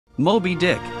Moby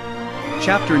Dick.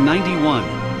 Chapter 91.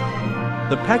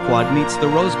 The Pequod meets the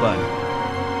Rosebud.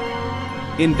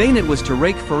 In vain it was to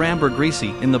rake for Ambergris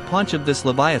in the paunch of this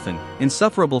leviathan,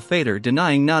 insufferable fater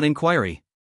denying not inquiry.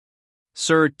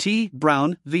 Sir T.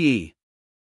 Brown, V.E.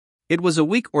 It was a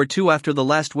week or two after the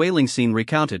last whaling scene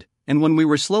recounted, and when we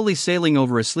were slowly sailing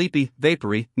over a sleepy,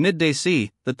 vapory, midday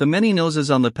sea, that the many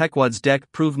noses on the Pequod's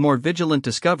deck proved more vigilant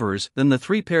discoverers than the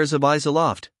 3 pairs of eyes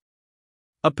aloft.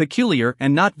 A peculiar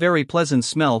and not very pleasant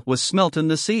smell was smelt in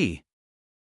the sea.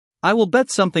 "I will bet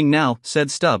something now,"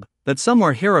 said Stubb, "that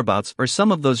somewhere hereabouts are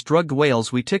some of those drugged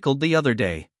whales we tickled the other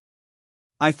day.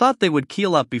 I thought they would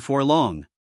keel up before long."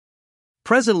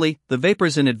 Presently, the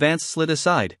vapors in advance slid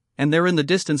aside, and there in the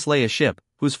distance lay a ship,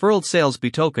 whose furled sails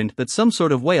betokened that some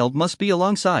sort of whale must be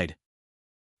alongside.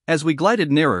 As we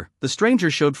glided nearer, the stranger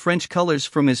showed French colors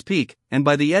from his peak, and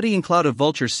by the eddying cloud of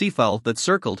vulture seafowl that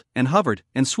circled, and hovered,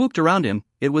 and swooped around him,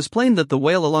 it was plain that the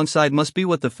whale alongside must be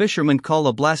what the fishermen call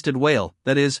a blasted whale,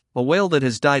 that is, a whale that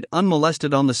has died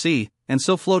unmolested on the sea, and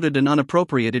so floated an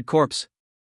unappropriated corpse.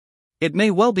 It may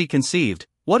well be conceived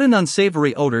what an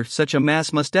unsavory odor such a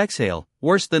mass must exhale,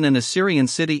 worse than an Assyrian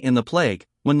city in the plague,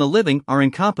 when the living are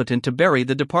incompetent to bury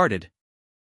the departed.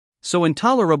 So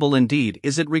intolerable indeed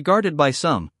is it regarded by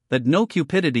some, that no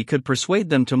cupidity could persuade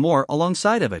them to moor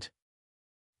alongside of it.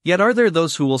 Yet are there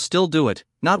those who will still do it,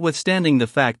 notwithstanding the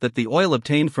fact that the oil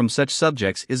obtained from such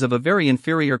subjects is of a very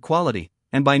inferior quality,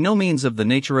 and by no means of the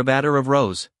nature of attar of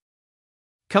rose.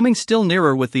 Coming still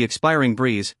nearer with the expiring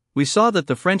breeze, we saw that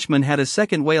the Frenchman had a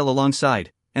second whale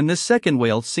alongside, and this second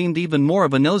whale seemed even more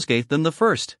of a nosegay than the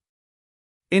first.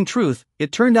 In truth,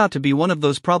 it turned out to be one of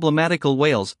those problematical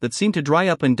whales that seem to dry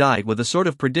up and die with a sort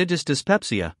of prodigious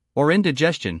dyspepsia, or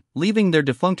indigestion, leaving their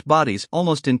defunct bodies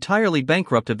almost entirely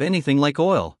bankrupt of anything like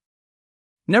oil.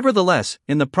 Nevertheless,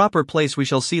 in the proper place we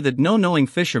shall see that no knowing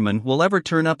fisherman will ever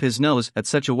turn up his nose at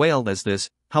such a whale as this,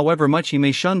 however much he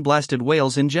may shun blasted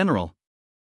whales in general.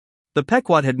 The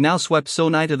Pequod had now swept so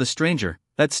nigh to the stranger,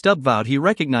 that Stubb vowed he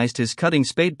recognized his cutting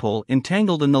spade pole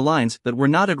entangled in the lines that were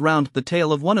knotted round the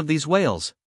tail of one of these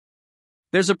whales.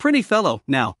 "There's a pretty fellow,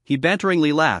 now," he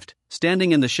banteringly laughed,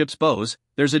 "standing in the ship's bows.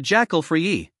 There's a jackal for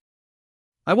ye."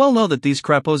 I well know that these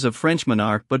crapauds of Frenchmen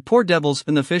are but poor devils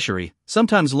in the fishery,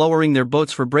 sometimes lowering their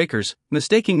boats for breakers,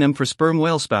 mistaking them for sperm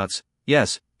whale spouts,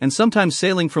 yes, and sometimes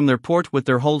sailing from their port with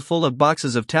their hold full of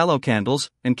boxes of tallow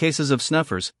candles, and cases of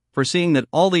snuffers, foreseeing that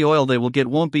all the oil they will get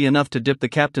won't be enough to dip the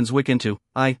captain's wick into.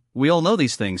 Aye, we all know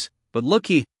these things, but look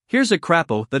ye, here's a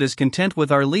crapo that is content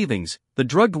with our leavings, the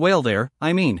drugged whale there,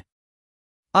 I mean.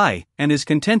 Aye, and is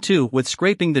content too with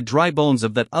scraping the dry bones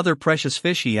of that other precious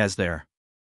fish he has there.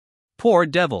 Poor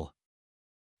devil.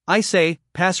 I say,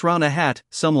 pass round a hat,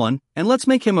 someone, and let's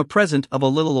make him a present of a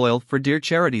little oil for dear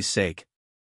charity's sake.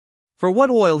 For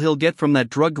what oil he'll get from that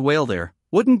drugged whale there,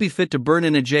 wouldn't be fit to burn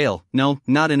in a jail, no,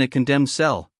 not in a condemned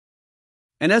cell.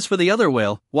 And as for the other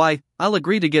whale, why, I'll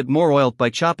agree to get more oil by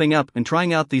chopping up and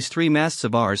trying out these 3 masts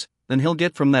of ours, than he'll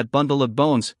get from that bundle of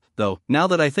bones, though, now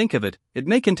that I think of it, it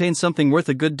may contain something worth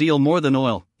a good deal more than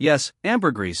oil, yes,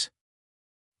 ambergris.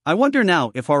 I wonder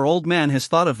now if our old man has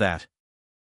thought of that.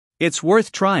 It's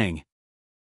worth trying.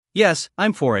 Yes,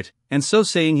 I'm for it, and so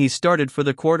saying he started for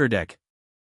the quarterdeck.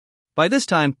 By this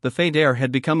time, the faint air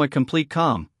had become a complete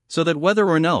calm, so that whether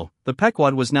or no, the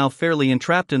Pequod was now fairly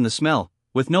entrapped in the smell,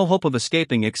 with no hope of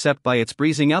escaping except by its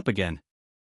breezing up again.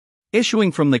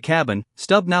 Issuing from the cabin,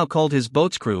 Stubb now called his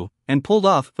boat's crew, and pulled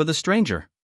off for the stranger.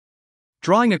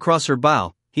 Drawing across her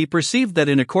bow, he perceived that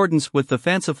in accordance with the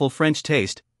fanciful French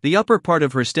taste, the upper part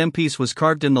of her stem piece was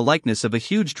carved in the likeness of a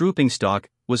huge drooping stalk,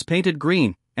 was painted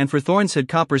green, and for thorns had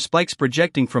copper spikes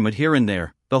projecting from it here and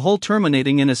there, the whole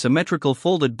terminating in a symmetrical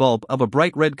folded bulb of a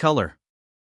bright red color.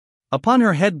 Upon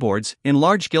her headboards, in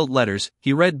large gilt letters,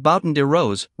 he read Bouton de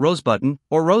Rose, Rosebutton,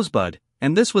 or Rosebud,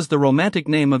 and this was the romantic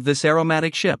name of this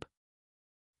aromatic ship.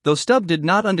 Though Stubb did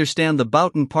not understand the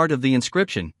Bouton part of the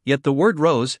inscription, yet the word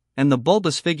rose, and the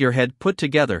bulbous figurehead put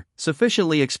together,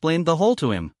 sufficiently explained the whole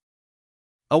to him.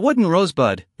 "A wooden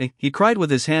rosebud," he cried with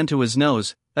his hand to his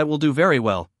nose, "that will do very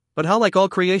well, but how like all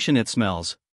creation it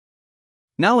smells."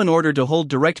 Now in order to hold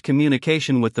direct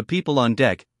communication with the people on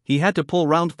deck, he had to pull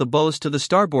round the bows to the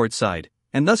starboard side,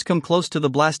 and thus come close to the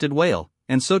blasted whale,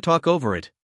 and so talk over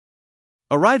it.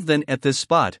 Arrived then at this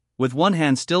spot, with one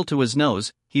hand still to his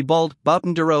nose, he bawled,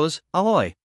 "Bouton de Rose,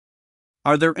 ahoy!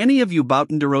 Are there any of you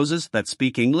Bouton de Roses that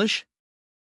speak English?"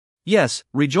 "Yes,"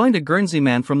 rejoined a Guernsey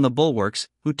man from the bulwarks,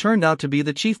 who turned out to be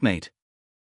the chief mate.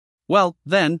 "Well,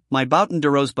 then, my Bouton de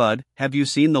Rosebud, have you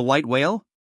seen the white whale?"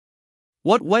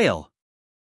 "What whale?"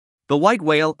 "The white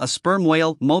whale, a sperm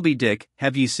whale, Moby Dick,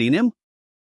 have ye seen him?"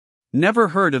 "Never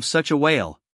heard of such a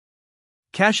whale."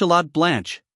 Cachalot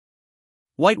blanche.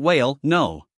 White whale,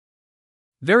 no.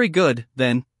 Very good,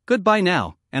 then, goodbye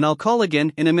now, and I'll call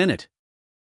again in a minute.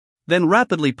 Then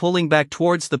rapidly pulling back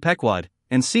towards the Pequod,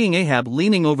 and seeing Ahab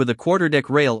leaning over the quarterdeck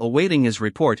rail awaiting his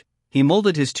report, he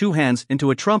molded his two hands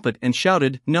into a trumpet and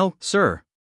shouted, "No, sir.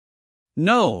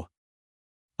 No."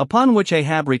 Upon which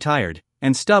Ahab retired,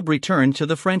 and Stubb returned to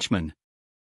the Frenchman.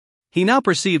 He now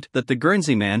perceived that the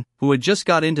Guernsey man, who had just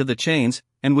got into the chains,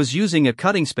 and was using a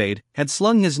cutting spade, had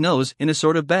slung his nose in a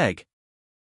sort of bag.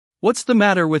 "What's the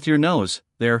matter with your nose,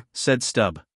 there?" said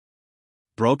Stubb.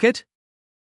 "Broke it?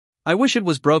 I wish it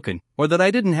was broken, or that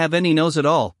I didn't have any nose at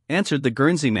all," answered the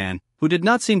Guernsey man, who did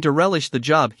not seem to relish the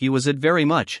job he was at very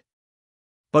much.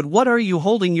 "But what are you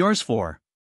holding yours for?"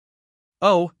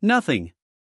 "Oh, nothing.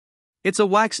 It's a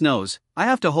wax nose, I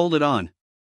have to hold it on.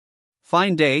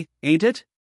 Fine day, ain't it?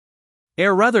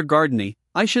 Air rather gardeny,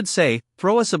 I should say.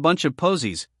 Throw us a bunch of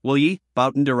posies, will ye,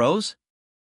 Bouten de Rose?"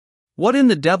 "What in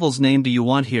the devil's name do you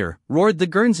want here?" roared the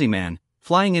Guernsey man,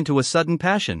 flying into a sudden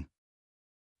passion.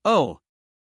 "Oh!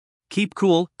 Keep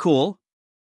cool, cool?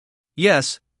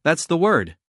 Yes, that's the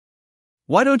word.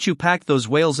 Why don't you pack those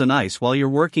whales in ice while you're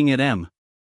working at M?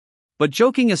 But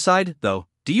joking aside, though,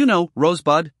 do you know,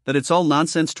 Rosebud, that it's all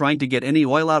nonsense trying to get any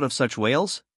oil out of such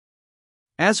whales?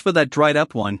 As for that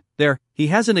dried-up one, there, he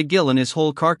hasn't a gill in his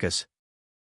whole carcass.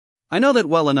 I know that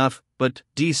well enough, but,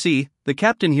 D.C., the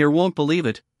captain here won't believe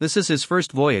it. This is his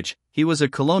first voyage, he was a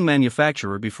cologne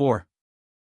manufacturer before.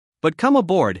 But come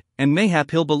aboard, and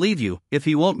mayhap he'll believe you, if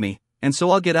he won't me, and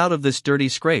so I'll get out of this dirty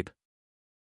scrape."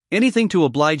 "Anything to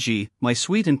oblige ye, my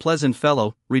sweet and pleasant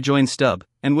fellow," rejoined Stubb,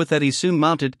 and with that he soon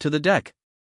mounted to the deck.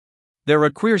 There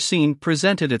a queer scene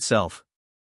presented itself.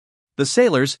 The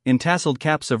sailors, in tasseled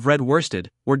caps of red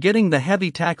worsted, were getting the heavy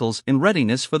tackles in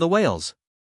readiness for the whales.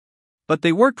 But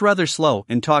they worked rather slow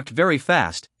and talked very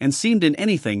fast, and seemed in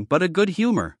anything but a good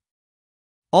humor.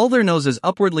 All their noses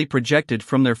upwardly projected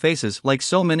from their faces like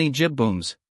so many jib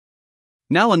booms.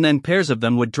 Now and then pairs of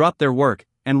them would drop their work,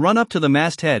 and run up to the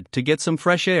masthead to get some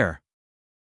fresh air.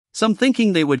 Some,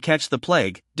 thinking they would catch the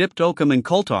plague, dipped oakum in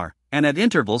coal tar, and at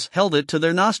intervals held it to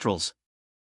their nostrils.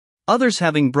 Others,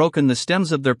 having broken the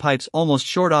stems of their pipes almost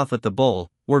short off at the bowl,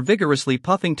 were vigorously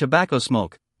puffing tobacco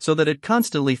smoke, so that it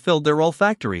constantly filled their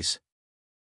olfactories.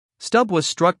 Stubb was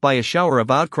struck by a shower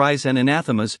of outcries and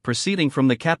anathemas proceeding from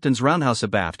the captain's roundhouse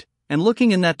abaft, and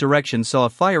looking in that direction saw a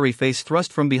fiery face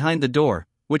thrust from behind the door,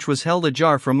 which was held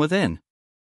ajar from within.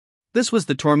 This was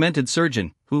the tormented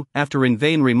surgeon, who, after in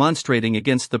vain remonstrating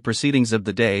against the proceedings of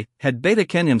the day, had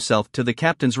betaken himself to the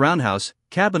captain's roundhouse,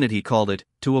 cabinet he called it,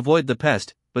 to avoid the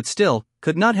pest, but still,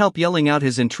 could not help yelling out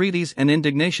his entreaties and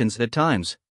indignations at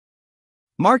times.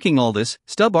 Marking all this,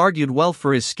 Stubb argued well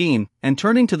for his scheme, and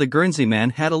turning to the Guernsey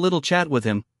man had a little chat with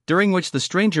him, during which the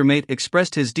stranger mate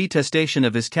expressed his detestation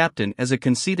of his captain as a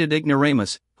conceited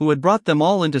ignoramus, who had brought them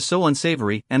all into so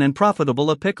unsavory and unprofitable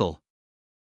a pickle.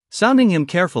 Sounding him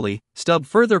carefully, Stubb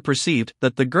further perceived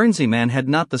that the Guernsey man had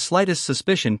not the slightest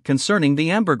suspicion concerning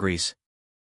the Ambergris.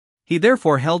 He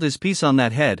therefore held his peace on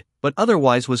that head, but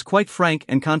otherwise was quite frank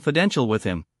and confidential with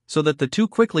him, so that the two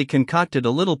quickly concocted a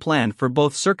little plan for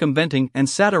both circumventing and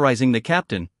satirizing the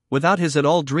captain, without his at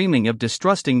all dreaming of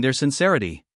distrusting their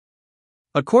sincerity.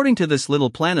 According to this little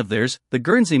plan of theirs, the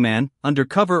Guernsey man, under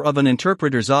cover of an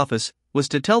interpreter's office, was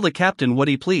to tell the captain what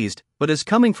he pleased, but as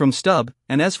coming from Stubb,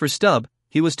 and as for Stubb,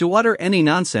 he was to utter any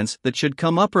nonsense that should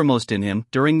come uppermost in him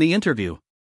during the interview.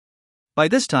 By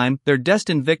this time, their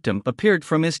destined victim appeared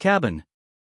from his cabin.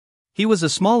 He was a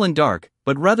small and dark,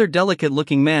 but rather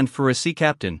delicate-looking man for a sea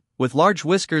captain, with large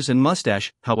whiskers and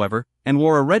mustache, however, and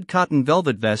wore a red cotton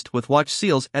velvet vest with watch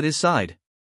seals at his side.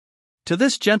 To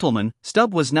this gentleman,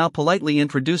 Stubb was now politely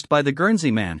introduced by the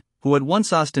Guernsey man, who had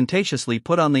once ostentatiously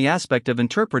put on the aspect of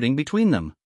interpreting between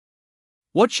them.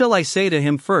 "What shall I say to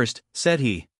him first?" said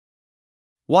he.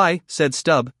 "Why," said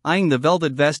Stubb, eyeing the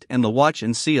velvet vest and the watch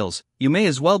and seals, "you may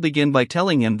as well begin by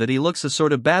telling him that he looks a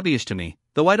sort of babyish to me,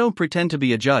 though I don't pretend to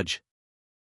be a judge.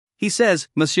 He says,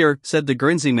 monsieur," said the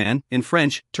Guernsey man, in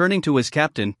French, turning to his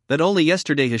captain, "that only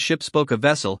yesterday his ship spoke a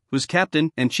vessel, whose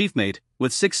captain and chief mate,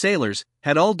 with 6 sailors,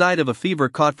 had all died of a fever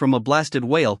caught from a blasted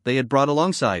whale they had brought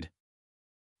alongside."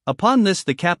 Upon this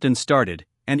the captain started,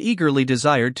 and eagerly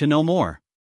desired to know more.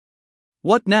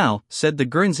 "What now?" said the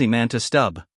Guernsey man to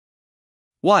Stubb.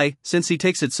 "Why, since he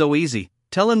takes it so easy,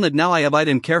 tell him that now I have eyed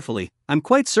him carefully, I'm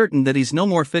quite certain that he's no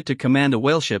more fit to command a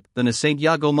whaleship than a St.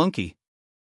 Iago monkey.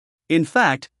 In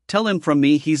fact, tell him from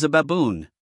me he's a baboon.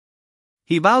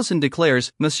 He vows and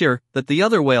declares, monsieur, that the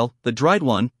other whale, the dried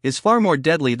one, is far more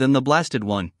deadly than the blasted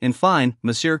one. In fine,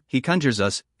 monsieur, he conjures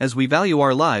us, as we value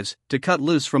our lives, to cut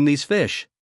loose from these fish."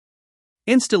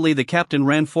 Instantly the captain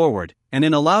ran forward, and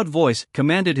in a loud voice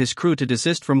commanded his crew to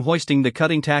desist from hoisting the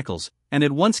cutting tackles, and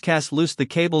at once cast loose the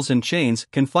cables and chains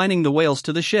confining the whales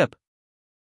to the ship.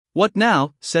 "What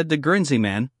now?" said the Guernsey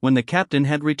man, when the captain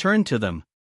had returned to them.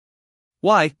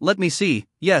 "Why, let me see,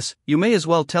 yes, you may as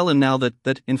well tell him now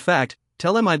that, in fact,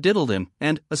 tell him I've diddled him,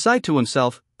 and, aside to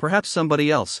himself, perhaps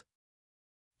somebody else.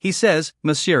 He says,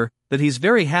 monsieur, that he's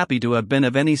very happy to have been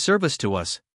of any service to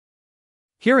us."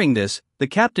 Hearing this, the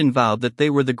captain vowed that they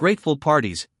were the grateful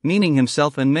parties, meaning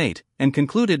himself and mate, and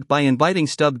concluded by inviting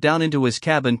Stubb down into his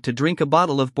cabin to drink a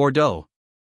bottle of Bordeaux.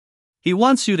 "He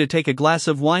wants you to take a glass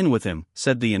of wine with him,"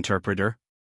 said the interpreter.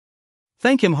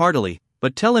 "Thank him heartily,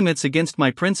 but tell him it's against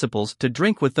my principles to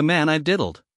drink with the man I've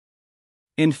diddled.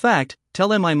 In fact,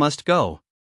 tell him I must go.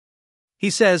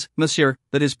 He says, monsieur,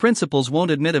 that his principles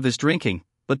won't admit of his drinking,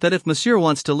 but that if monsieur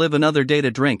wants to live another day to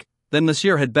drink, then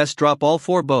monsieur had best drop all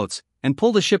 4 boats, and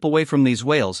pull the ship away from these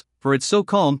whales, for it's so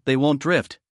calm they won't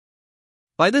drift."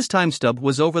 By this time Stubb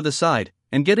was over the side,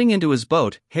 and getting into his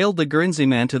boat, hailed the Guernsey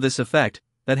man to this effect,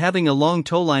 that having a long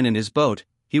towline in his boat,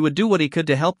 he would do what he could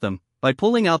to help them, by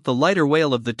pulling out the lighter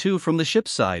whale of the 2 from the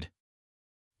ship's side.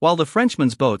 While the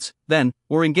Frenchman's boats, then,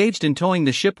 were engaged in towing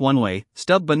the ship one way,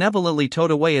 Stubb benevolently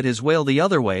towed away at his whale the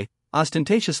other way,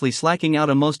 ostentatiously slacking out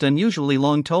a most unusually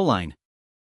long towline.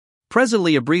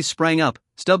 Presently a breeze sprang up,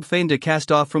 Stubb feigned to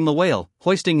cast off from the whale,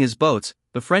 hoisting his boats.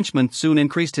 The Frenchman soon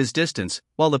increased his distance,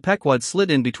 while the Pequod slid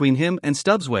in between him and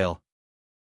Stubb's whale.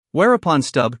 Whereupon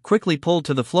Stubb quickly pulled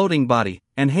to the floating body,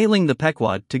 and hailing the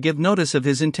Pequod to give notice of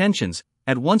his intentions,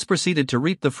 at once proceeded to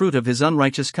reap the fruit of his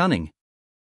unrighteous cunning.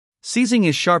 Seizing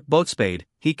his sharp boat spade,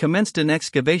 he commenced an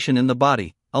excavation in the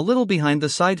body, a little behind the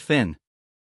side fin.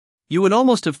 You would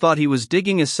almost have thought he was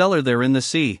digging a cellar there in the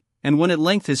sea, and when at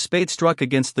length his spade struck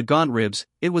against the gaunt ribs,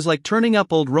 it was like turning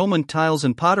up old Roman tiles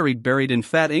and pottery buried in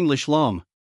fat English loam.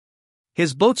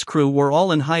 His boat's crew were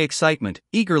all in high excitement,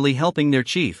 eagerly helping their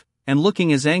chief, and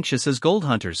looking as anxious as gold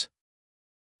hunters.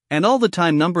 And all the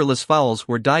time numberless fowls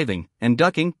were diving, and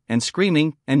ducking, and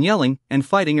screaming, and yelling, and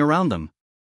fighting around them.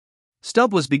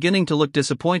 Stubb was beginning to look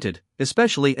disappointed,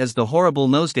 especially as the horrible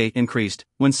nosegay increased,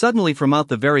 when suddenly from out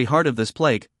the very heart of this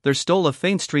plague, there stole a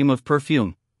faint stream of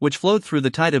perfume, which flowed through the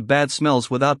tide of bad smells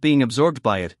without being absorbed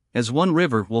by it, as one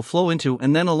river will flow into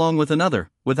and then along with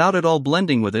another, without at all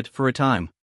blending with it for a time.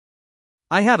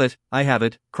 I have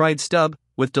it, cried Stubb,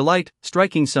 with delight,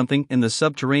 striking something in the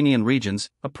subterranean regions,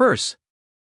 a purse.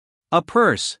 A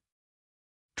purse!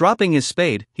 Dropping his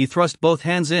spade, he thrust both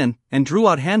hands in, and drew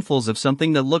out handfuls of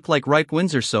something that looked like ripe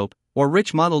Windsor soap, or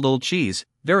rich mottled old cheese,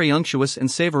 very unctuous and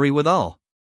savory withal.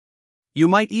 You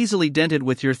might easily dent it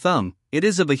with your thumb, it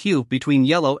is of a hue between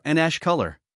yellow and ash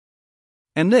color.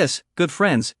 And this, good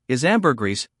friends, is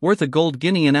ambergris, worth a gold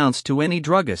guinea an ounce to any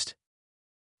druggist.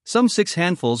 Some 6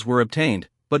 handfuls were obtained,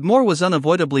 but more was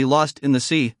unavoidably lost in the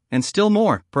sea, and still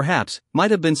more, perhaps,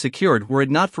 might have been secured were it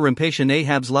not for impatient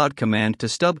Ahab's loud command to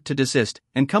Stubb to desist,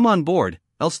 and come on board,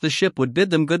 else the ship would bid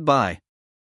them good-bye.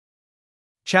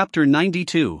 Chapter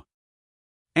 92.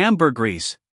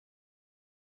 Ambergris.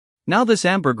 Now this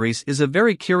ambergris is a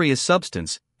very curious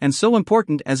substance, and so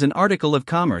important as an article of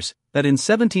commerce, that in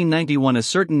 1791 a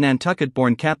certain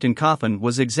Nantucket-born Captain Coffin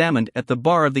was examined at the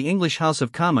bar of the English House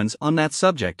of Commons on that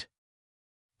subject.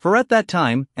 For at that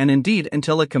time, and indeed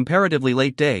until a comparatively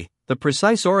late day, the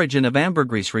precise origin of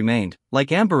ambergris remained,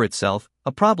 like amber itself,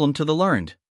 a problem to the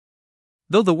learned.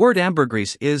 Though the word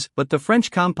ambergris is but the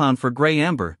French compound for grey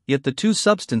amber, yet the 2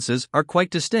 substances are quite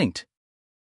distinct.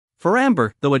 For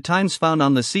amber, though at times found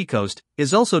on the seacoast,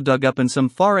 is also dug up in some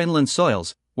far inland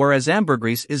soils, whereas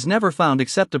ambergris is never found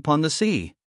except upon the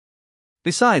sea.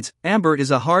 Besides, amber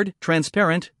is a hard,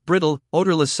 transparent, brittle,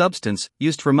 odorless substance,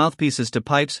 used for mouthpieces to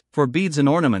pipes, for beads and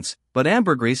ornaments, but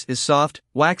ambergris is soft,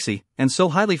 waxy, and so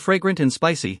highly fragrant and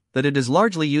spicy, that it is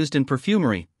largely used in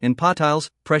perfumery, in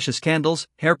potiles, precious candles,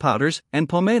 hair powders, and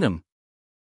pomatum.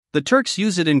 The Turks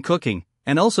use it in cooking,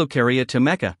 and also carry it to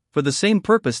Mecca, for the same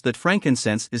purpose that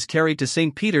frankincense is carried to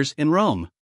St. Peter's in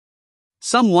Rome.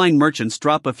 Some wine merchants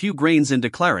drop a few grains into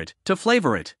claret, to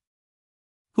flavor it.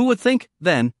 Who would think,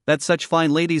 then, that such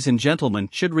fine ladies and gentlemen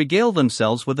should regale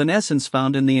themselves with an essence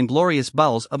found in the inglorious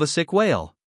bowels of a sick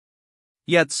whale?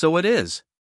 Yet so it is.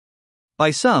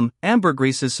 By some,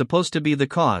 ambergris is supposed to be the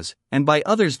cause, and by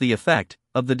others the effect,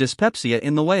 of the dyspepsia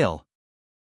in the whale.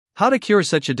 How to cure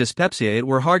such a dyspepsia it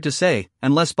were hard to say,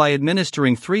 unless by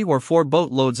administering 3 or 4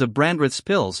 boatloads of Brandreth's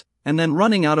pills, and then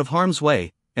running out of harm's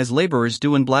way, as laborers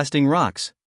do in blasting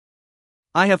rocks.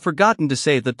 I have forgotten to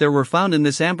say that there were found in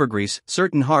this ambergris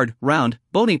certain hard, round,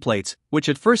 bony plates, which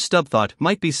at first Stubb thought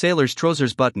might be sailors'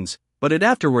 trousers buttons, but it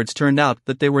afterwards turned out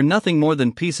that they were nothing more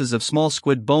than pieces of small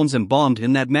squid bones embalmed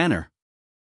in that manner.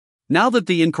 Now that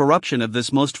the incorruption of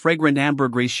this most fragrant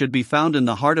ambergris should be found in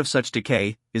the heart of such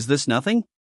decay, is this nothing?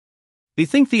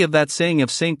 Bethink thee of that saying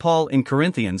of St. Paul in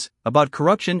Corinthians, about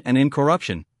corruption and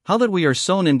incorruption, how that we are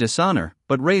sown in dishonor,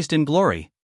 but raised in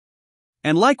glory.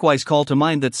 And likewise call to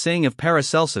mind that saying of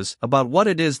Paracelsus about what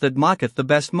it is that mocketh the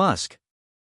best musk.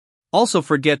 Also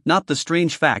forget not the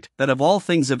strange fact that of all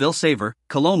things of ill savor,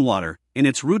 cologne water, in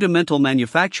its rudimental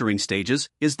manufacturing stages,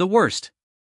 is the worst.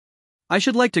 I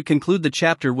should like to conclude the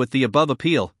chapter with the above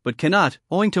appeal, but cannot,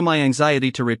 owing to my anxiety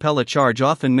to repel a charge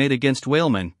often made against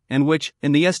whalemen, and which,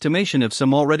 in the estimation of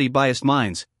some already biased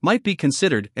minds, might be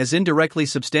considered as indirectly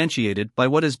substantiated by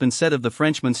what has been said of the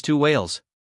Frenchman's 2 whales.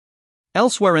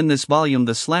 Elsewhere in this volume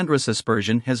the slanderous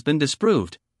aspersion has been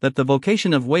disproved, that the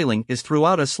vocation of whaling is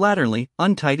throughout a slatternly,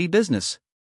 untidy business.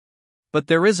 But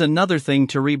there is another thing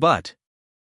to rebut.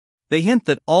 They hint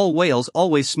that all whales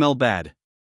always smell bad.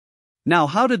 Now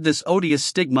how did this odious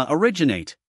stigma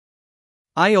originate?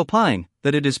 I opine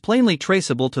that it is plainly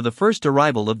traceable to the first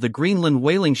arrival of the Greenland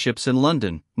whaling ships in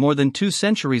London, more than 2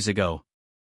 centuries ago.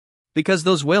 Because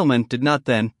those whalemen did not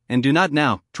then, and do not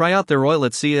now, try out their oil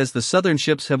at sea as the southern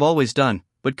ships have always done,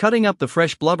 but cutting up the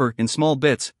fresh blubber in small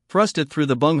bits, thrust it through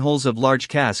the bungholes of large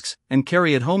casks, and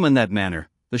carry it home in that manner,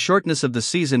 the shortness of the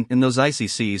season in those icy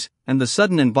seas, and the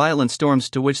sudden and violent storms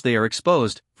to which they are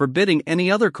exposed, forbidding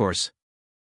any other course.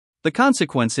 The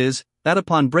consequence is, that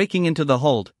upon breaking into the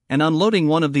hold, and unloading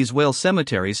one of these whale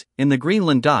cemeteries, in the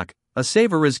Greenland dock, a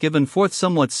savour is given forth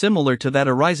somewhat similar to that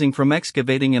arising from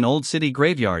excavating an old city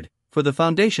graveyard, for the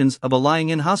foundations of a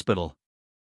lying-in hospital.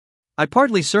 I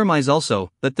partly surmise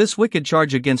also, that this wicked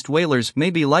charge against whalers may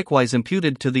be likewise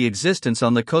imputed to the existence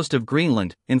on the coast of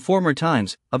Greenland, in former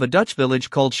times, of a Dutch village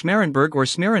called Schmerenberg or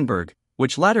Smerenberg,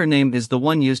 which latter name is the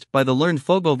one used by the learned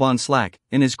Fogo von Slack,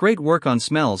 in his great work on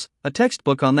smells, a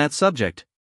textbook on that subject.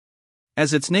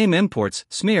 As its name imports,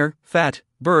 smear, fat,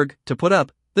 berg, to put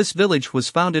up, this village was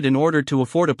founded in order to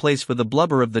afford a place for the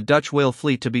blubber of the Dutch whale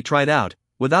fleet to be tried out,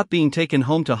 without being taken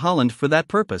home to Holland for that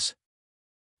purpose.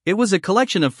 It was a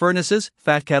collection of furnaces,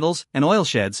 fat kettles, and oil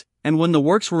sheds, and when the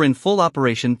works were in full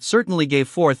operation certainly gave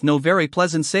forth no very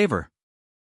pleasant savour.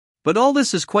 But all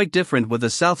this is quite different with a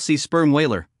South Sea sperm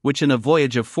whaler, which in a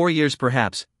voyage of 4 years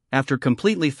perhaps, after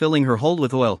completely filling her hold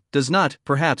with oil, does not,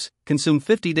 perhaps, consume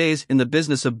 50 days in the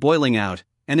business of boiling out,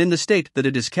 and in the state that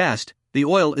it is cast, the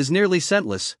oil is nearly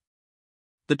scentless.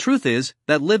 The truth is,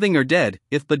 that living or dead,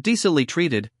 if but decently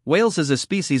treated, whales as a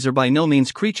species are by no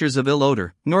means creatures of ill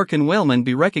odor, nor can whalemen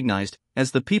be recognized,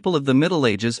 as the people of the Middle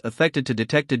Ages affected to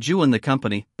detect a Jew in the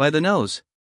company, by the nose.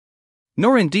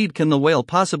 Nor indeed can the whale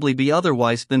possibly be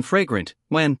otherwise than fragrant,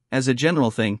 when, as a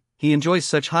general thing, he enjoys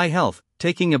such high health,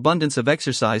 taking abundance of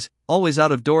exercise, always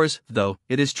out of doors, though,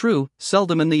 it is true,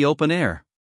 seldom in the open air.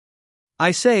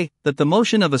 I say, that the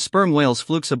motion of a sperm whale's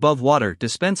flukes above water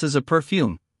dispenses a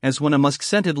perfume, as when a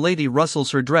musk-scented lady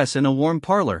rustles her dress in a warm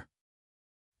parlor.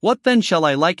 What then shall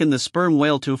I liken the sperm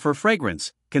whale to for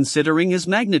fragrance, considering his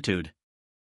magnitude?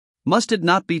 Must it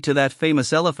not be to that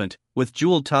famous elephant, with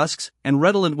jeweled tusks, and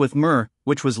redolent with myrrh,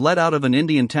 which was led out of an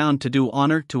Indian town to do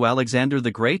honor to Alexander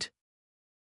the Great?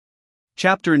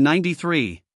 Chapter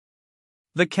 93.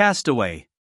 The Castaway.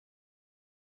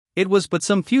 It was but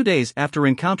some few days after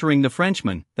encountering the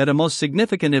Frenchman that a most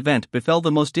significant event befell the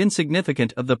most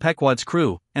insignificant of the Pequod's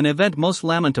crew, an event most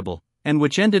lamentable, and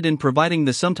which ended in providing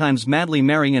the sometimes madly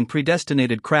merry and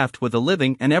predestinated craft with a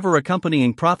living and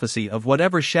ever-accompanying prophecy of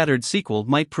whatever shattered sequel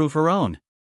might prove her own.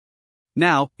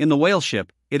 Now, in the whale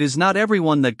ship, it is not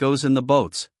everyone that goes in the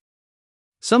boats.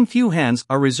 Some few hands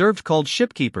are reserved called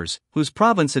shipkeepers, whose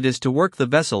province it is to work the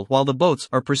vessel while the boats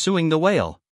are pursuing the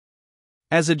whale.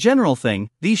 As a general thing,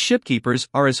 these shipkeepers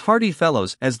are as hardy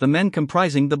fellows as the men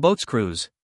comprising the boat's crews.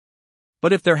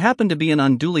 But if there happen to be an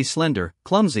unduly slender,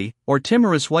 clumsy, or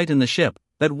timorous wight in the ship,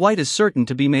 that wight is certain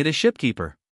to be made a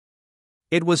shipkeeper.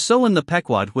 It was so in the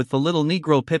Pequod with the little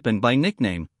Negro Pippin by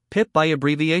nickname, Pip by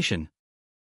abbreviation.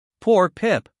 Poor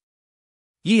Pip!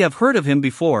 Ye have heard of him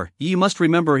before, ye must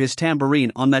remember his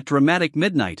tambourine on that dramatic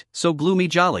midnight, so gloomy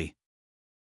jolly.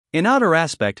 In outer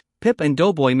aspect, Pip and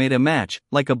Doughboy made a match,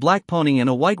 like a black pony and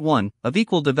a white one, of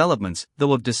equal developments,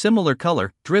 though of dissimilar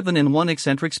color, driven in one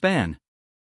eccentric span.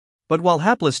 But while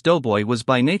hapless Doughboy was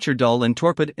by nature dull and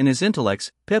torpid in his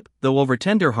intellects, Pip, though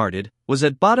over-tender-hearted, was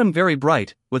at bottom very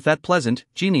bright, with that pleasant,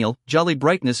 genial, jolly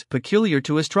brightness peculiar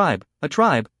to his tribe, a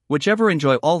tribe which ever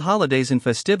enjoy all holidays and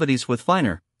festivities with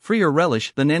finer, freer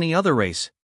relish than any other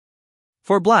race.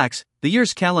 For blacks, the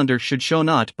year's calendar should show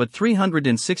naught but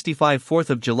 365 4th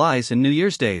of Julys and New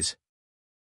Year's days.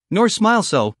 Nor smile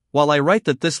so, while I write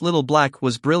that this little black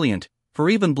was brilliant, for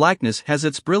even blackness has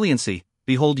its brilliancy,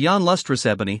 behold yon lustrous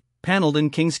ebony, panelled in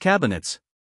king's cabinets.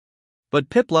 But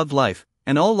Pip loved life,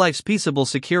 and all life's peaceable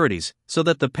securities, so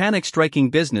that the panic-striking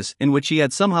business in which he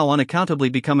had somehow unaccountably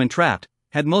become entrapped,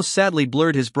 had most sadly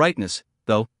blurred his brightness,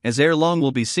 though, as ere long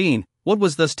will be seen, what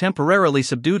was thus temporarily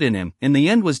subdued in him, in the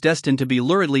end was destined to be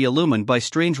luridly illumined by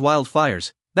strange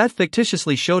wildfires, that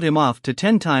fictitiously showed him off to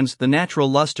 10 times the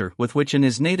natural luster with which in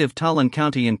his native Talon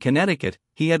County in Connecticut,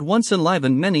 he had once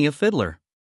enlivened many a fiddler.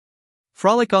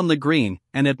 Frolic on the green,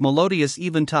 and at melodious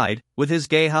eventide, with his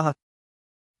gay ha-ha,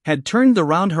 had turned the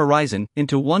round horizon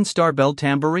into one star-belled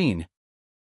tambourine.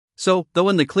 So, though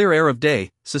in the clear air of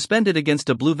day, suspended against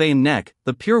a blue-veined neck,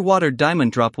 the pure-watered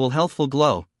diamond drop will healthful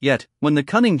glow, yet, when the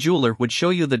cunning jeweler would show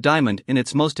you the diamond in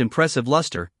its most impressive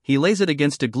luster, he lays it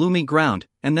against a gloomy ground,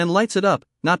 and then lights it up,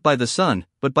 not by the sun,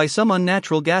 but by some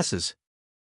unnatural gases.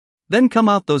 Then come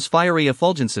out those fiery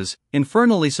effulgences,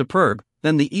 infernally superb,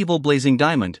 then the evil blazing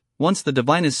diamond, once the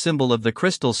divinest symbol of the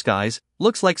crystal skies,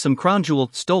 looks like some crown jewel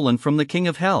stolen from the king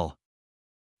of hell.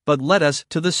 But let us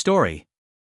to the story.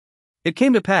 It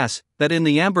came to pass, that in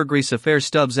the Ambergris affair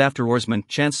Stubbs after-oarsman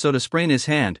chanced so to sprain his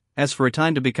hand, as for a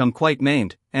time to become quite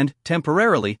maimed, and,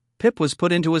 temporarily, Pip was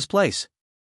put into his place.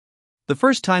 The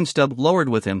first time Stubb lowered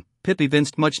with him, Pip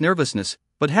evinced much nervousness,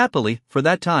 but happily, for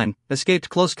that time, escaped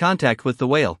close contact with the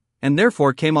whale, and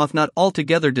therefore came off not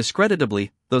altogether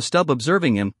discreditably, though Stubb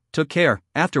observing him, took care,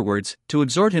 afterwards, to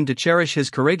exhort him to cherish his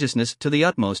courageousness to the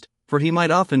utmost, for he might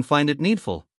often find it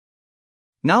needful.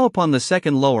 Now upon the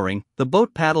second lowering, the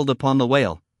boat paddled upon the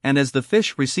whale, and as the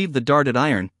fish received the darted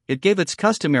iron, it gave its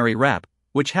customary rap,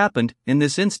 which happened, in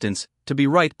this instance, to be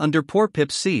right under poor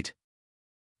Pip's seat.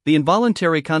 The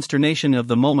involuntary consternation of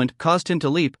the moment caused him to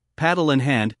leap, paddle in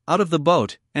hand, out of the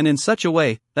boat, and in such a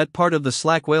way, that part of the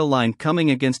slack whale line coming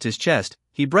against his chest,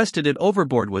 he breasted it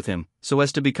overboard with him, so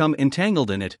as to become entangled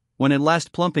in it, when at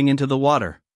last plumping into the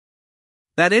water.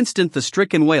 That instant the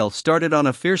stricken whale started on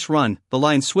a fierce run, the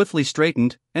line swiftly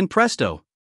straightened, and presto!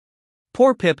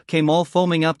 Poor Pip came all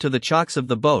foaming up to the chocks of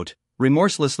the boat,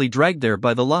 remorselessly dragged there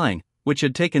by the line, which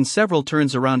had taken several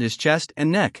turns around his chest and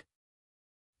neck.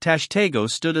 Tashtego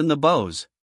stood in the bows.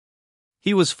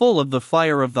 He was full of the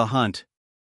fire of the hunt.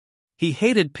 He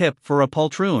hated Pip for a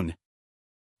poltroon.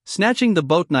 Snatching the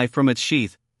boat knife from its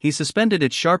sheath, he suspended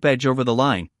its sharp edge over the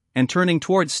line, and turning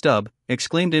towards Stubb,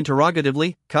 exclaimed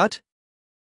interrogatively, "Cut?"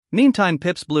 Meantime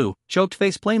Pip's blue, choked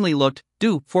face plainly looked,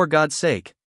 "Do, for God's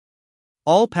sake."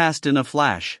 All passed in a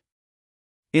flash.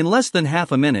 In less than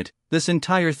half a minute, this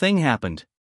entire thing happened.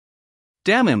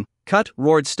 "Damn him, cut!"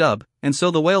 roared Stubb, and so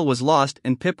the whale was lost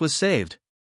and Pip was saved.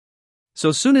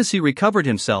 So soon as he recovered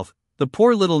himself, the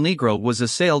poor little Negro was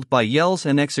assailed by yells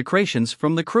and execrations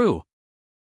from the crew.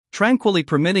 Tranquilly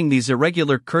permitting these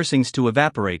irregular cursings to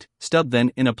evaporate, Stubb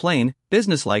then, in a plain,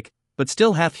 businesslike, but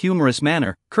still half-humorous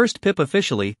manner, cursed Pip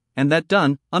officially, and that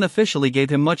done, unofficially gave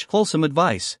him much wholesome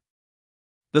advice.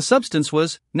 The substance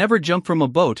was, never jump from a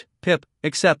boat, Pip,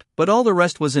 except, but all the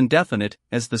rest was indefinite,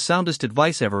 as the soundest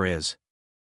advice ever is.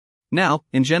 Now,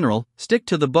 in general, stick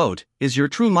to the boat, is your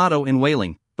true motto in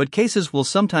whaling, but cases will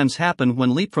sometimes happen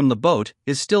when leap from the boat,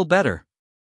 is still better.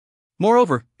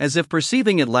 Moreover, as if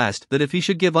perceiving at last that if he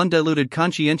should give undiluted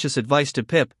conscientious advice to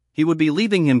Pip, he would be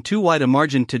leaving him too wide a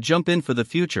margin to jump in for the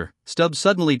future, Stubb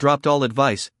suddenly dropped all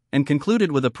advice, and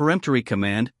concluded with a peremptory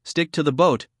command, "Stick to the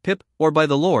boat, Pip, or by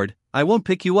the Lord, I won't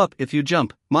pick you up if you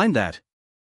jump, mind that.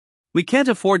 We can't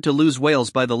afford to lose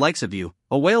whales by the likes of you,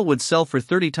 a whale would sell for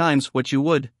 30 times what you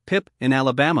would, Pip, in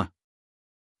Alabama.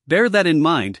 Bear that in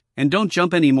mind, and don't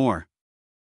jump any more."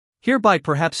 Hereby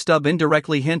perhaps Stubb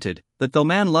indirectly hinted, that though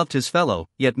man loved his fellow,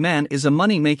 yet man is a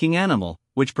money-making animal,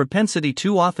 which propensity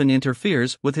too often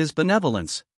interferes with his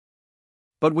benevolence.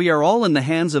 But we are all in the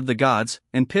hands of the gods,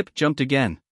 and Pip jumped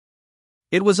again.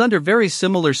 It was under very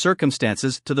similar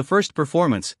circumstances to the first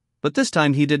performance, but this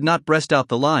time he did not breast out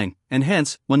the line, and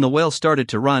hence, when the whale started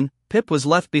to run, Pip was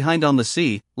left behind on the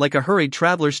sea, like a hurried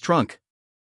traveler's trunk.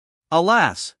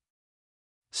 Alas!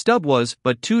 Stubb was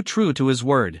but too true to his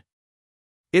word.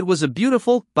 It was a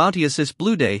beautiful, bounteous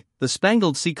blue day, the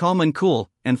spangled sea calm and cool,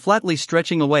 and flatly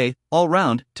stretching away, all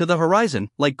round, to the horizon,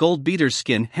 like gold beater's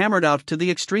skin hammered out to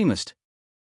the extremest.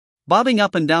 Bobbing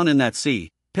up and down in that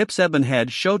sea, Pip's ebon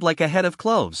head showed like a head of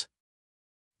cloves.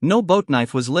 No boat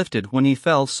knife was lifted when he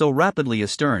fell so rapidly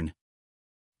astern.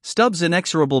 Stubb's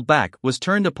inexorable back was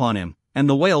turned upon him, and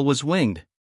the whale was winged.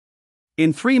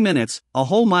 In 3 minutes, a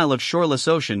whole mile of shoreless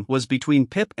ocean was between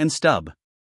Pip and Stubb.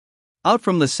 Out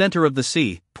from the center of the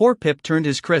sea, poor Pip turned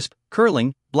his crisp,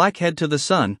 curling, black head to the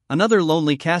sun, another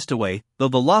lonely castaway, though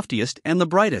the loftiest and the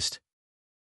brightest.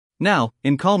 Now,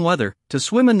 in calm weather, to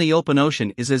swim in the open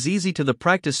ocean is as easy to the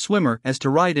practiced swimmer as to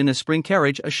ride in a spring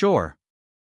carriage ashore.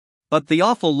 But the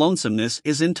awful lonesomeness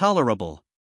is intolerable.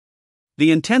 The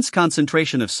intense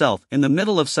concentration of self in the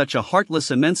middle of such a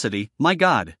heartless immensity, my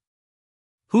God!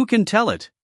 Who can tell it?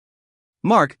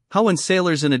 Mark how when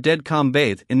sailors in a dead calm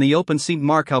bathe in the open sea,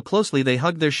 mark how closely they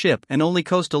hug their ship and only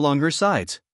coast along her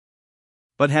sides.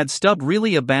 But had Stubb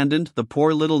really abandoned the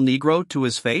poor little Negro to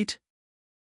his fate?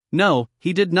 No,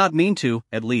 he did not mean to,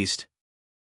 at least.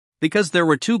 Because there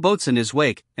were 2 boats in his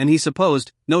wake, and he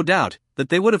supposed, no doubt, that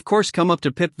they would of course come up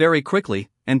to Pip very quickly,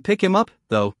 and pick him up,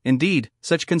 though, indeed,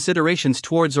 such considerations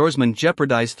towards oarsmen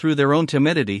jeopardized through their own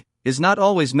timidity, is not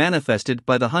always manifested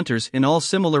by the hunters in all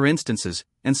similar instances,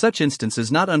 and such instances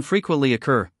not unfrequently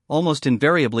occur, almost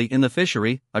invariably in the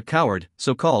fishery. A coward,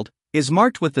 so called, is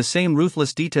marked with the same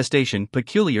ruthless detestation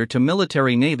peculiar to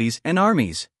military navies and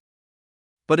armies.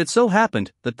 But it so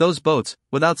happened that those boats,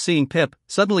 without seeing Pip,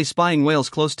 suddenly spying whales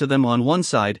close to them on one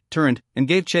side, turned, and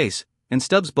gave chase, and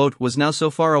Stubb's boat was now so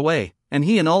far away, and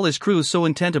he and all his crew so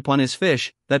intent upon his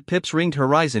fish, that Pip's ringed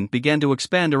horizon began to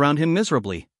expand around him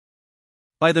miserably.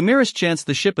 By the merest chance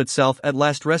the ship itself at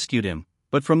last rescued him,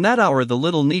 but from that hour the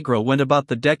little Negro went about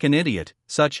the deck an idiot,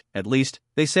 such, at least,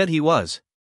 they said he was.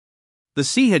 The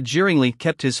sea had jeeringly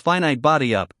kept his finite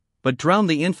body up, but drowned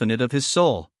the infinite of his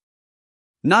soul.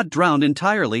 Not drowned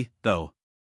entirely, though.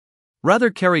 Rather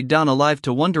carried down alive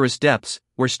to wondrous depths,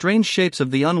 where strange shapes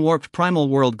of the unwarped primal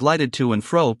world glided to and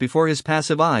fro before his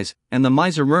passive eyes, and the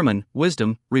miser Herman,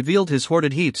 wisdom, revealed his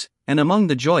hoarded heaps, and among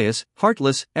the joyous,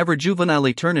 heartless, ever-juvenile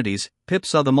eternities, Pip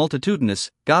saw the multitudinous,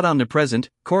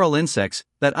 God-omnipresent, coral insects,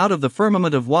 that out of the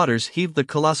firmament of waters heaved the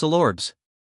colossal orbs.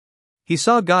 He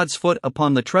saw God's foot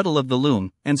upon the treadle of the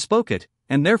loom, and spoke it,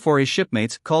 and therefore his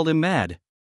shipmates called him mad.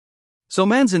 So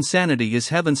man's insanity is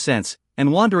heaven's sense,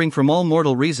 and wandering from all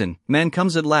mortal reason, man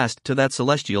comes at last to that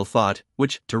celestial thought,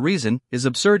 which, to reason, is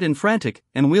absurd and frantic,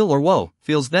 and weal or woe,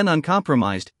 feels then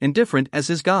uncompromised, indifferent as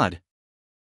his God.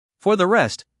 For the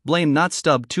rest, blame not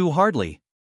Stubb too hardly.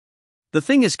 The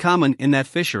thing is common in that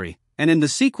fishery, and in the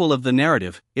sequel of the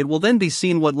narrative, it will then be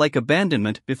seen what like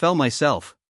abandonment befell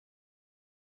myself.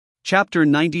 Chapter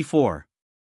 94.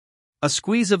 A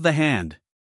Squeeze of the Hand.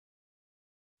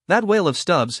 That whale of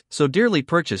Stubb's, so dearly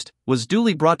purchased, was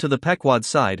duly brought to the Pequod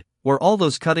side, where all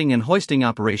those cutting and hoisting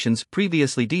operations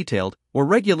previously detailed were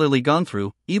regularly gone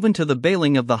through, even to the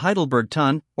bailing of the Heidelberg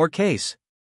ton, or case.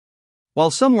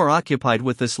 While some were occupied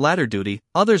with this latter duty,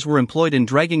 others were employed in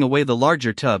dragging away the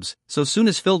larger tubs, so soon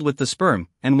as filled with the sperm,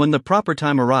 and when the proper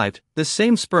time arrived, this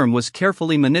same sperm was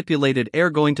carefully manipulated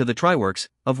ere going to the tryworks,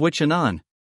 of which anon.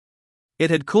 It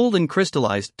had cooled and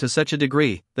crystallized to such a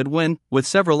degree, that when, with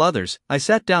several others, I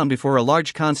sat down before a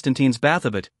large Constantine's bath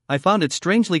of it, I found it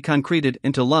strangely concreted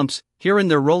into lumps, here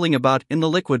and there rolling about in the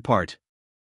liquid part.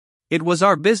 It was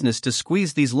our business to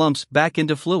squeeze these lumps back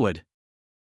into fluid.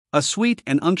 A sweet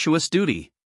and unctuous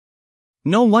duty.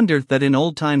 No wonder that in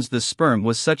old times the sperm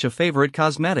was such a favorite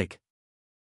cosmetic.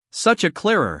 Such a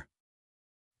clearer.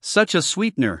 Such a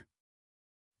sweetener.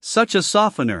 Such a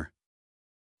softener.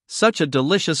 Such a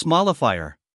delicious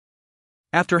mollifier.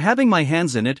 After having my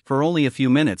hands in it for only a few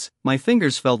minutes, my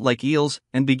fingers felt like eels,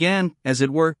 and began, as it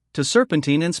were, to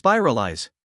serpentine and spiralize.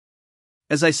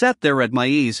 As I sat there at my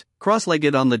ease,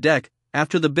 cross-legged on the deck,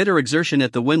 after the bitter exertion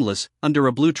at the windlass, under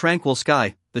a blue tranquil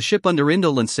sky, the ship under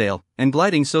indolent sail, and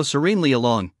gliding so serenely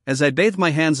along, as I bathed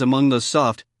my hands among those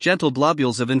soft, gentle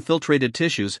globules of infiltrated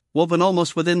tissues, woven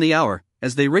almost within the hour,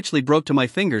 as they richly broke to my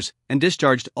fingers, and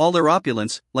discharged all their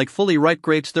opulence, like fully ripe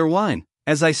grapes their wine,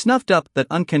 as I snuffed up that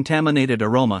uncontaminated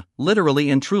aroma, literally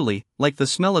and truly, like the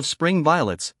smell of spring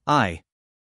violets, I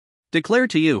declare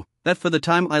to you, that for the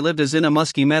time I lived as in a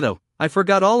musky meadow, I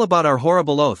forgot all about our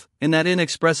horrible oath. In that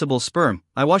inexpressible sperm,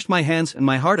 I washed my hands and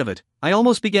my heart of it. I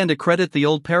almost began to credit the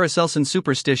old Paracelsan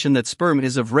superstition that sperm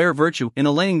is of rare virtue in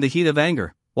allaying the heat of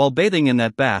anger. While bathing in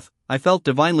that bath, I felt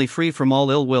divinely free from all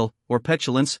ill will, or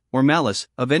petulance, or malice,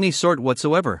 of any sort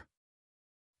whatsoever.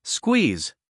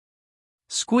 Squeeze.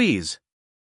 Squeeze.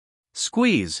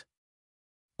 Squeeze.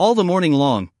 All the morning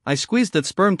long, I squeezed that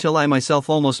sperm till I myself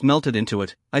almost melted into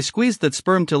it. I squeezed that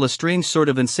sperm till a strange sort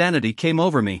of insanity came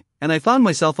over me, and I found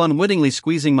myself unwittingly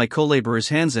squeezing my co-laborers'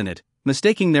 hands in it,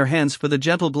 mistaking their hands for the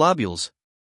gentle globules.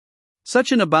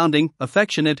 Such an abounding,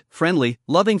 affectionate, friendly,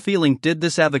 loving feeling did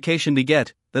this avocation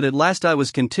beget, that at last I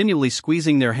was continually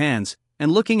squeezing their hands,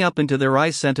 and looking up into their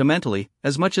eyes sentimentally,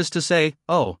 as much as to say,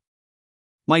 "Oh,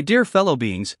 my dear fellow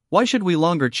beings, why should we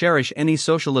longer cherish any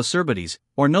social acerbities,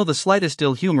 or know the slightest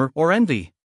ill humor or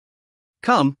envy?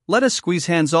 Come, let us squeeze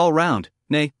hands all round,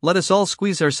 nay, let us all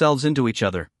squeeze ourselves into each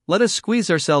other, let us squeeze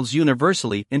ourselves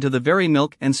universally into the very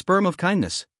milk and sperm of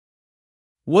kindness.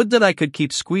 Would that I could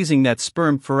keep squeezing that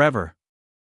sperm forever.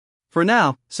 For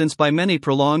now, since by many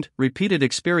prolonged, repeated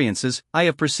experiences, I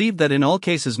have perceived that in all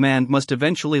cases man must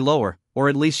eventually lower, or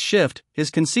at least shift,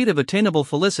 his conceit of attainable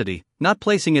felicity, not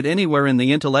placing it anywhere in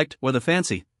the intellect or the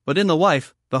fancy, but in the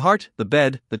wife, the heart, the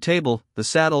bed, the table, the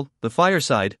saddle, the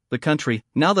fireside, the country.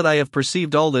 Now that I have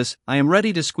perceived all this, I am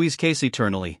ready to squeeze case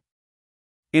eternally.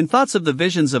 In thoughts of the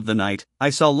visions of the night, I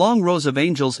saw long rows of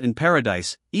angels in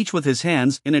paradise, each with his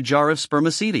hands in a jar of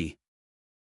spermaceti.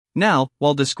 Now,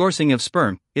 while discoursing of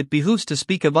sperm, it behooves to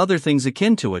speak of other things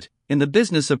akin to it, in the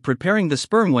business of preparing the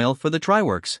sperm whale for the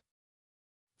tryworks.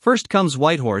 First comes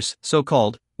white horse, so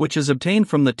called, which is obtained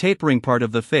from the tapering part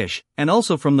of the fish, and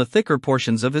also from the thicker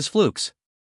portions of his flukes.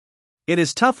 It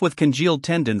is tough with congealed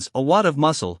tendons, a wad of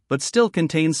muscle, but still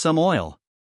contains some oil.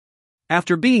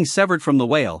 After being severed from the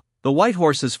whale, the white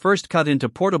horse is first cut into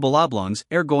portable oblongs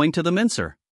ere going to the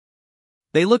mincer.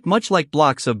 They look much like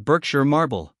blocks of Berkshire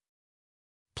marble.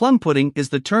 Plum pudding is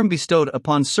the term bestowed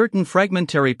upon certain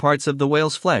fragmentary parts of the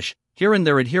whale's flesh, here and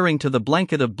there adhering to the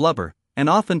blanket of blubber, and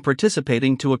often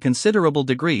participating to a considerable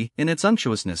degree in its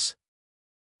unctuousness.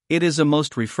 It is a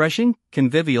most refreshing,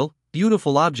 convivial,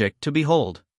 beautiful object to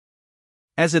behold.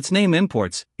 As its name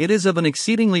imports, it is of an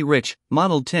exceedingly rich,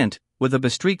 mottled tint, with a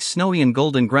bestreaked snowy and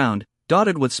golden ground,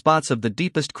 dotted with spots of the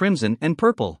deepest crimson and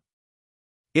purple.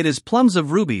 It is plums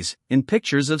of rubies, in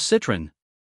pictures of citron.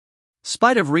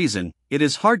 Spite of reason, it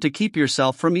is hard to keep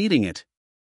yourself from eating it.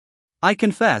 I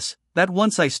confess that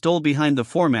once I stole behind the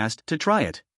foremast to try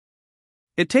it.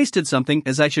 It tasted something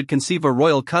as I should conceive a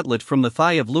royal cutlet from the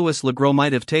thigh of Louis le Gros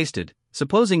might have tasted,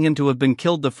 supposing him to have been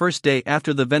killed the first day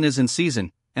after the venison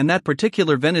season, and that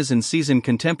particular venison season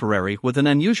contemporary with an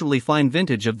unusually fine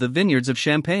vintage of the vineyards of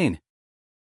Champagne.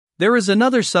 There is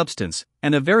another substance,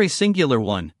 and a very singular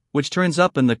one, which turns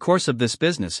up in the course of this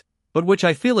business, but which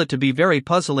I feel it to be very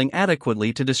puzzling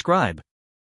adequately to describe.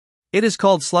 It is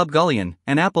called slobgullion,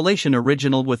 an appellation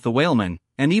original with the whalemen,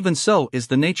 and even so is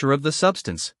the nature of the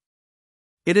substance.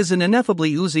 It is an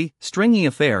ineffably oozy, stringy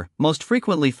affair, most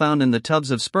frequently found in the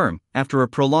tubs of sperm, after a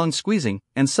prolonged squeezing,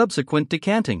 and subsequent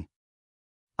decanting.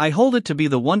 I hold it to be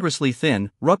the wondrously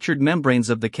thin, ruptured membranes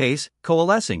of the case,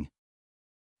 coalescing.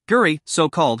 Gurry, so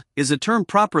called, is a term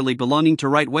properly belonging to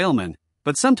right whalemen,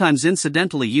 but sometimes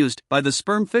incidentally used by the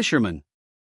sperm fishermen.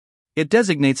 It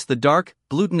designates the dark,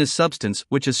 glutinous substance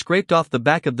which is scraped off the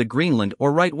back of the Greenland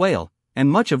or right whale, and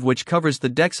much of which covers the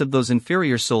decks of those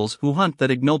inferior souls who hunt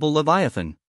that ignoble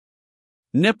leviathan.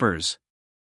 Nippers.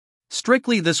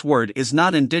 Strictly, this word is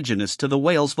not indigenous to the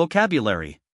whale's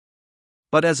vocabulary.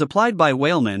 But as applied by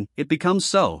whalemen, it becomes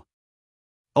so.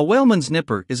 A whaleman's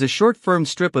nipper is a short firm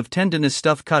strip of tendinous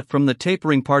stuff cut from the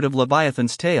tapering part of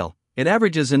leviathan's tail. It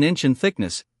averages an inch in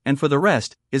thickness, and for the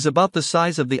rest, is about the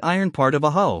size of the iron part of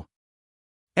a hoe.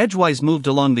 Edgewise moved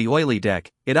along the oily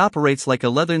deck, it operates like a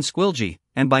leathern squilgee,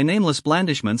 and by nameless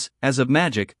blandishments, as of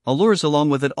magic, allures along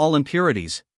with it all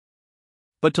impurities.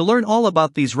 But to learn all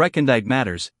about these recondite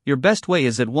matters, your best way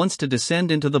is at once to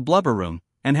descend into the blubber room,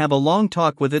 and have a long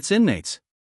talk with its inmates.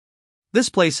 This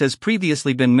place has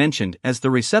previously been mentioned as the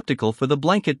receptacle for the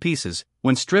blanket pieces,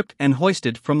 when stripped and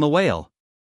hoisted from the whale.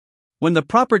 When the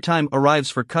proper time arrives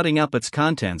for cutting up its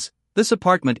contents, this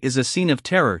apartment is a scene of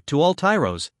terror to all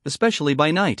tyros, especially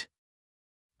by night.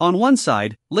 On one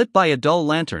side, lit by a dull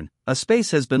lantern, a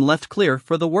space has been left clear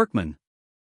for the workmen.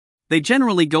 They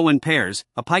generally go in pairs,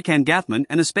 a pike-hand gaffman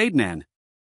and a spademan.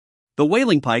 The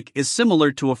whaling pike is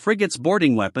similar to a frigate's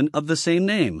boarding weapon of the same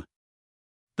name.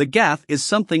 The gaff is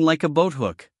something like a boat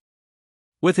hook.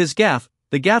 With his gaff,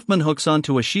 the gaffman hooks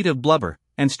onto a sheet of blubber,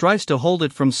 and strives to hold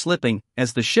it from slipping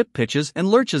as the ship pitches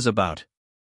and lurches about.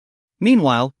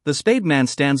 Meanwhile, the spademan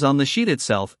stands on the sheet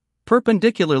itself,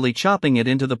 perpendicularly chopping it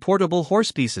into the portable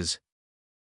horse pieces.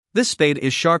 This spade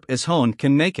is sharp as hone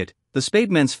can make it. The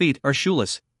spademan's feet are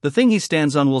shoeless. The thing he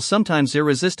stands on will sometimes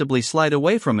irresistibly slide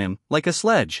away from him, like a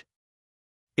sledge.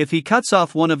 If he cuts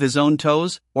off one of his own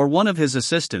toes, or one of his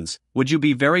assistants, would you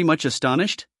be very much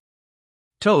astonished?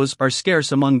 Toes are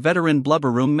scarce among veteran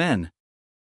blubber-room men.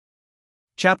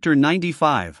 Chapter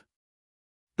 95.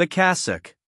 The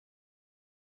Cassock.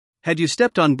 Had you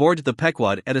stepped on board the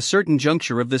Pequod at a certain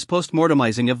juncture of this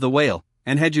post-mortemizing of the whale,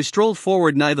 and had you strolled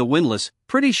forward nigh the windlass,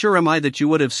 pretty sure am I that you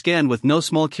would have scanned with no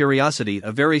small curiosity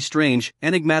a very strange,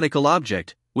 enigmatical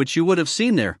object, which you would have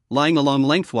seen there, lying along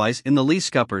lengthwise in the lee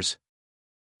scuppers.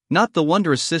 Not the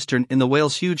wondrous cistern in the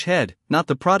whale's huge head, not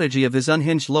the prodigy of his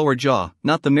unhinged lower jaw,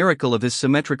 not the miracle of his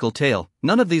symmetrical tail,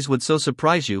 none of these would so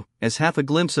surprise you, as half a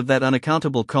glimpse of that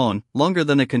unaccountable cone, longer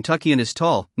than a Kentuckian is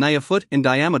tall, nigh a foot in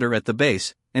diameter at the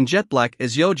base, and jet black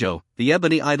as Yojo, the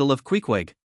ebony idol of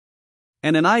Queequeg.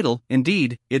 And an idol,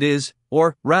 indeed, it is,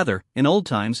 or, rather, in old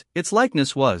times, its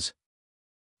likeness was.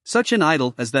 Such an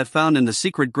idol as that found in the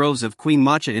secret groves of Queen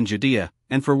Macha in Judea,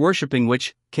 and for worshipping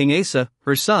which, King Asa,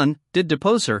 her son, did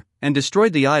depose her, and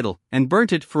destroyed the idol, and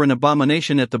burnt it for an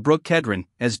abomination at the brook Kedron,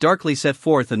 as darkly set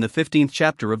forth in the 15th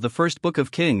chapter of the first book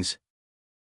of Kings.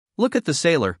 Look at the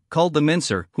sailor, called the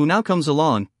mincer, who now comes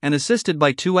along, and assisted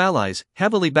by two allies,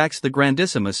 heavily backs the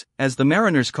grandissimus, as the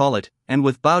mariners call it, and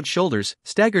with bowed shoulders,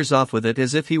 staggers off with it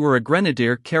as if he were a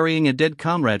grenadier carrying a dead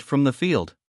comrade from the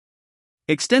field.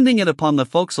 Extending it upon the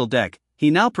forecastle deck,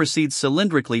 he now proceeds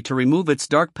cylindrically to remove its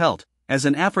dark pelt, as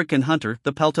an African hunter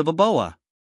the pelt of a boa.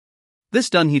 This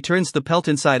done, he turns the pelt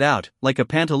inside out, like a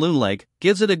pantaloon leg,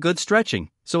 gives it a good stretching,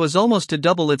 so as almost to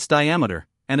double its diameter,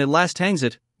 and at last hangs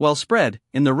it, well spread,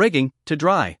 in the rigging, to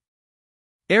dry.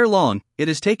 Ere long, it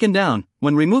is taken down,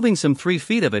 when removing some 3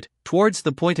 feet of it, towards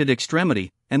the pointed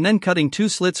extremity, and then cutting 2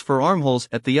 slits for armholes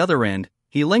at the other end,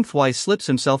 he lengthwise slips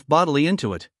himself bodily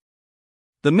into it.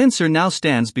 The mincer now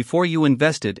stands before you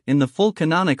invested in the full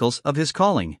canonicals of his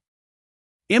calling.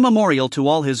 Immemorial to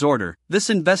all his order, this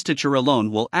investiture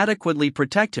alone will adequately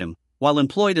protect him, while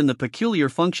employed in the peculiar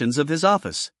functions of his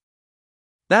office.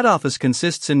 That office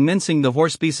consists in mincing the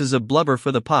horse pieces of blubber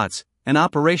for the pots, an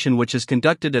operation which is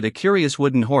conducted at a curious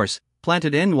wooden horse,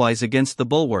 planted endwise against the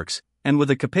bulwarks, and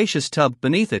with a capacious tub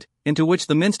beneath it, into which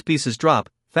the minced pieces drop,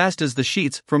 fast as the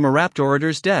sheets from a rapt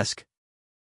orator's desk.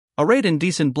 Arrayed in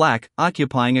decent black,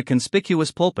 occupying a conspicuous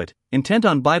pulpit, intent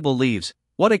on Bible leaves,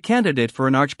 what a candidate for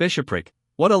an archbishopric,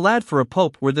 what a lad for a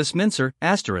pope were this mincer,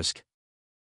 asterisk.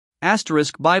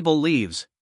 Asterisk Bible leaves.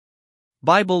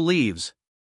 Bible leaves.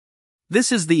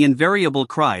 This is the invariable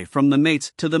cry from the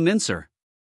mates to the mincer.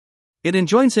 It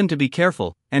enjoins him to be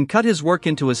careful, and cut his work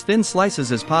into as thin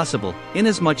slices as possible,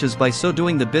 inasmuch as by so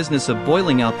doing the business of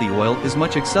boiling out the oil is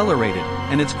much accelerated,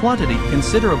 and its quantity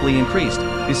considerably increased,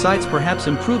 besides perhaps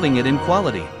improving it in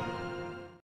quality.